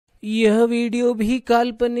यह वीडियो भी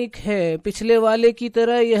काल्पनिक है। पिछले वाले की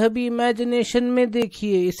तरह यह भी इमेजिनेशन में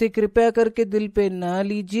देखिए। इसे कृपया करके दिल पे ना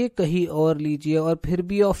लीजिए, कहीं और लीजिए। और फिर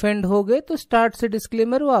भी ऑफेंड हो गए तो स्टार्ट से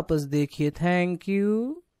डिस्क्लेमर वापस देखिए। Thank you.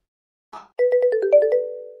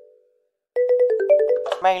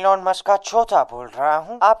 मैं इलॉन मस्क का चौथा बोल रहा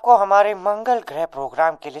हूँ। आपको हमारे मंगल ग्रह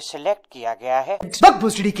प्रोग्राम के लिए सिलेक्ट किया गया है।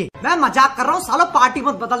 भुसड़ी के मैं मजाक कर रहा हूँ सालो, पार्टी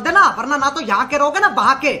मत बदल देना वरना ना तो यहाँ के रहोगे ना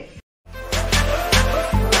वहाँ के।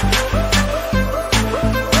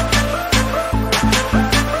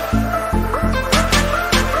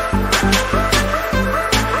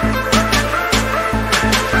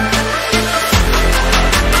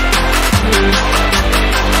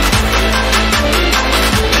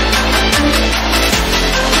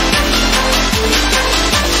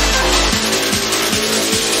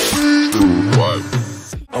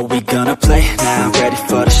 Are we gonna play now? Ready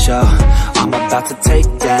for the show? I'm about to take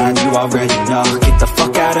down, you already know. Get the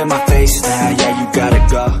fuck out of my face now, yeah, you gotta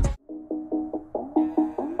go.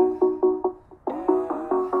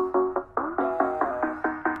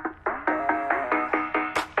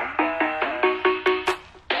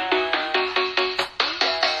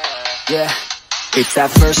 Yeah. It's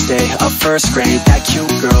that first day of first grade. That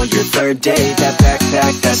cute girl, your third date. That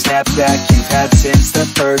backpack, that snapback you've had since the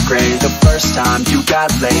third grade. The first time you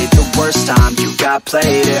got laid, the worst time you got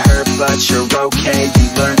played. It hurt but you're okay, you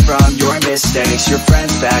learned from your mistakes. Your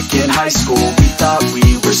friends back in high school, we thought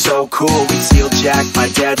we were so cool. We'd steal Jack,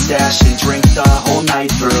 my dad's stash, and drink the whole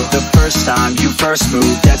night through. The first time you first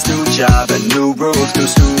moved, that's new job, a new roof. New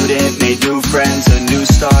student, made new friends, a new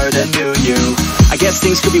start, a new you. I guess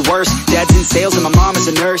things could be worse. Dad's in sales and my mom is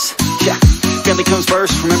a nurse. Yeah, family comes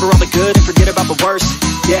first. Remember all the good and forget about the worst.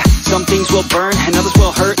 Yeah, some things will burn and others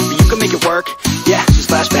will hurt, but you can make it work. Yeah, just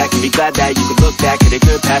flash back and be glad that you can look back at a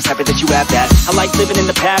good past. Happy that you have that. I like living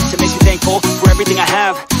in the past. It makes me thankful for everything I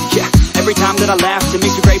have. Yeah, every time that I laugh, it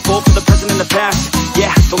makes me grateful for the present and the past.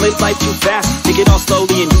 Yeah, don't live life too fast. Take it all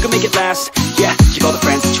slowly and you can make it last. Yeah, keep all the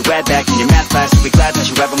friends that you had back in your math class. Be glad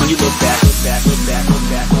that you have them when you look back. Look back, look back, look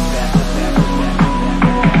back, look back, look back, look back.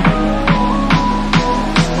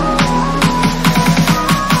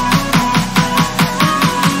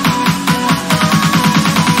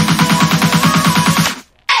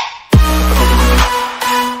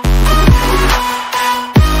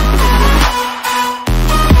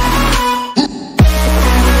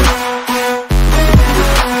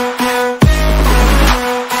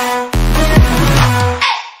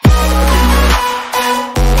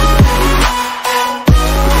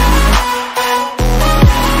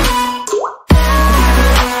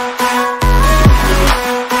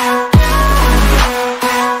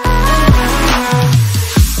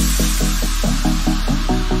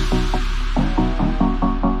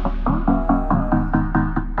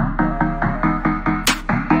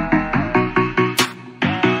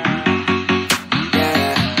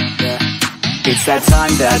 It's that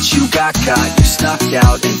time that you got caught. You snuck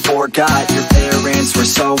out and forgot. Your parents were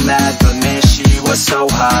so mad, but man, she was so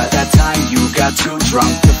hot. That time you got too drunk.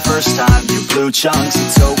 The first time you blew chunks.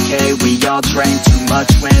 It's okay, we all drank too much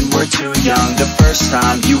when we're too young. The first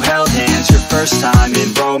time you held hands. Your first time in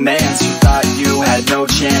romance. You thought you had no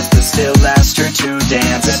chance, but still asked her to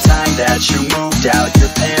dance. The time that you moved out. Your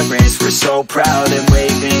parents were so proud, and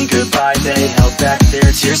waving goodbye they held back their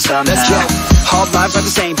tears somehow. All lives are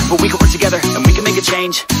the same, but we can work together and we can make a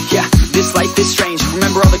change. Yeah, this life is strange.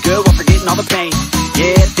 Remember all the good while forgetting all the pain.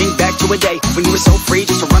 Yeah, think back to a day when you were so free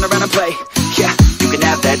just to run around and play. Yeah, you can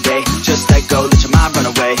have that day. Just let go, let your mind run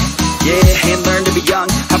away. Yeah, and learn to be young.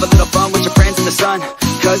 Have a little fun with your friends in the sun.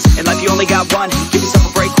 Cause in life you only got one. Give yourself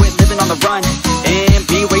a break, quit living on the run. And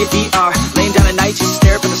be where your feet are. Laying down at night just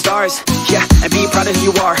stare up at the stars. Yeah, and be proud of who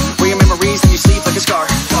you are. Wear your memories and you sleep like a scar.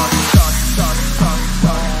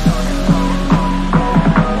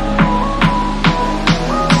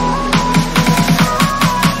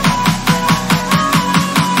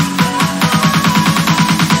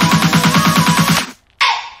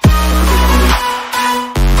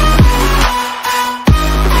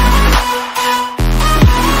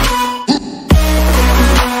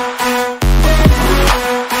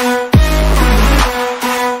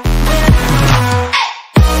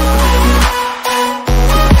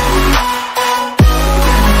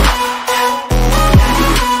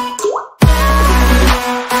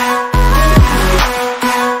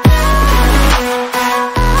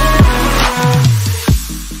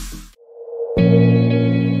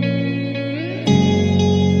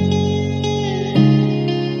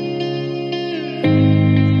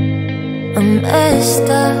 I'm messed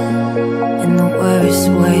up in the worst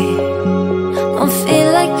way. Don't feel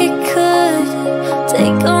like I could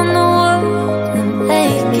take on the world and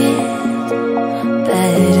make it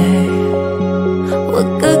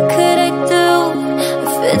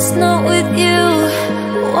it's not with you?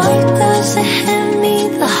 Why does it hit me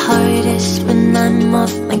the hardest when I'm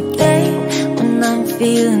off my game? When I'm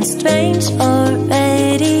feeling strange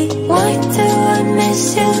already? Why do I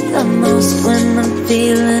miss you the most when I'm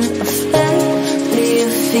feeling afraid? Do you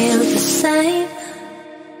feel the same?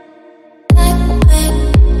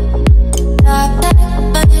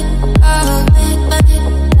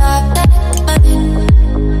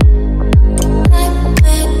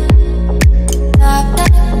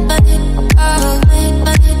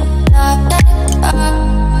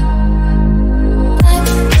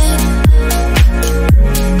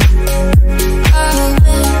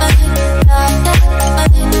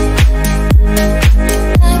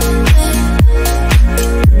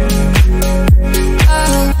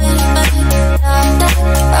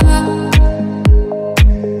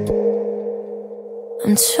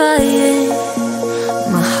 I'm trying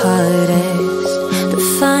my hardest to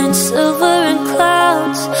find silver in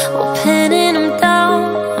clouds while pinning them down.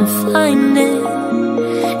 I'm finding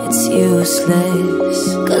it's useless,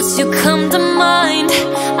 'cause you come to mind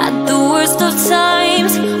at the worst of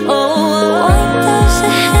times. Oh, why does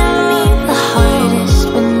it hit me the hardest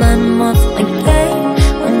when I'm off my game?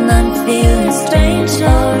 When I'm feeling strange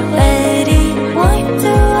already? Why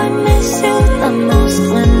do I miss you the most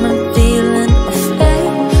when I'm feeling afraid?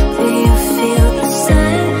 Do you feel the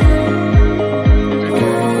same?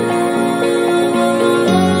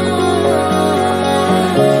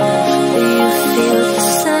 Do you feel the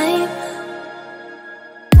same?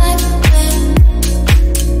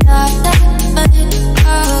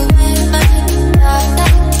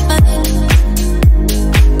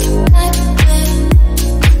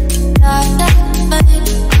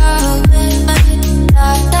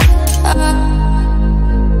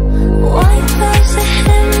 Why does it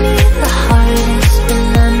hit me the hardest when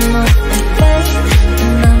I'm off my game?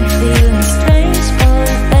 When I'm feeling strange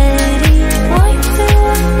already? Why do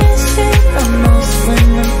I miss you the most when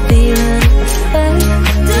I'm feeling afraid?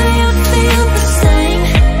 Do you feel the same?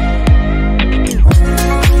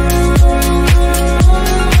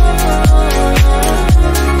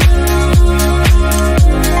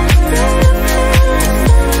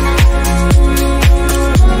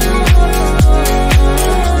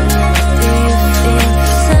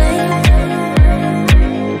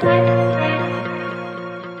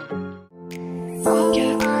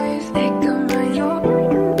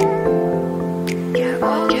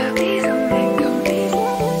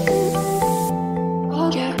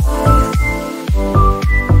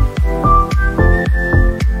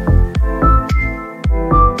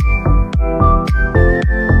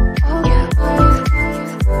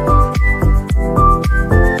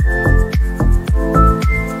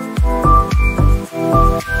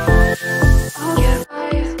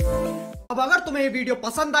 अब अगर तुम्हें ये video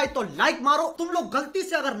पसंद आए तो like मारो। तुम लोग गलती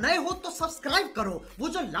से अगर नए हो तो सब्सक्राइब करो। वो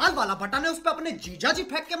जो लाल वाला बटन है उस पे अपने जीजा जी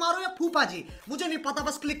फेंक के मारो या फूफा जी, मुझे नहीं पता,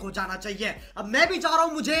 बस क्लिक हो जाना चाहिए। अब मैं भी जा रहा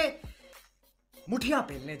हूं, मुझे मुठिया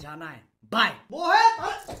पेलने जाना है। बाय।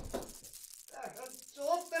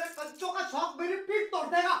 तेरे कंचों का शौक मेरी पीठ तोड़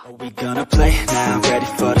देगा। Are we gonna play now? Ready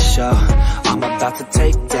for the show? I'm about to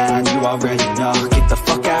take down, you already know. Get the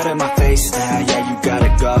fuck out of my face now, yeah you gotta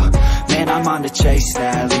go. Man, I'm on the chase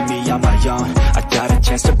now, leave me on my own. I got a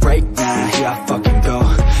chance to break now, here I fucking go.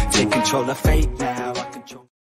 Take control of fate now.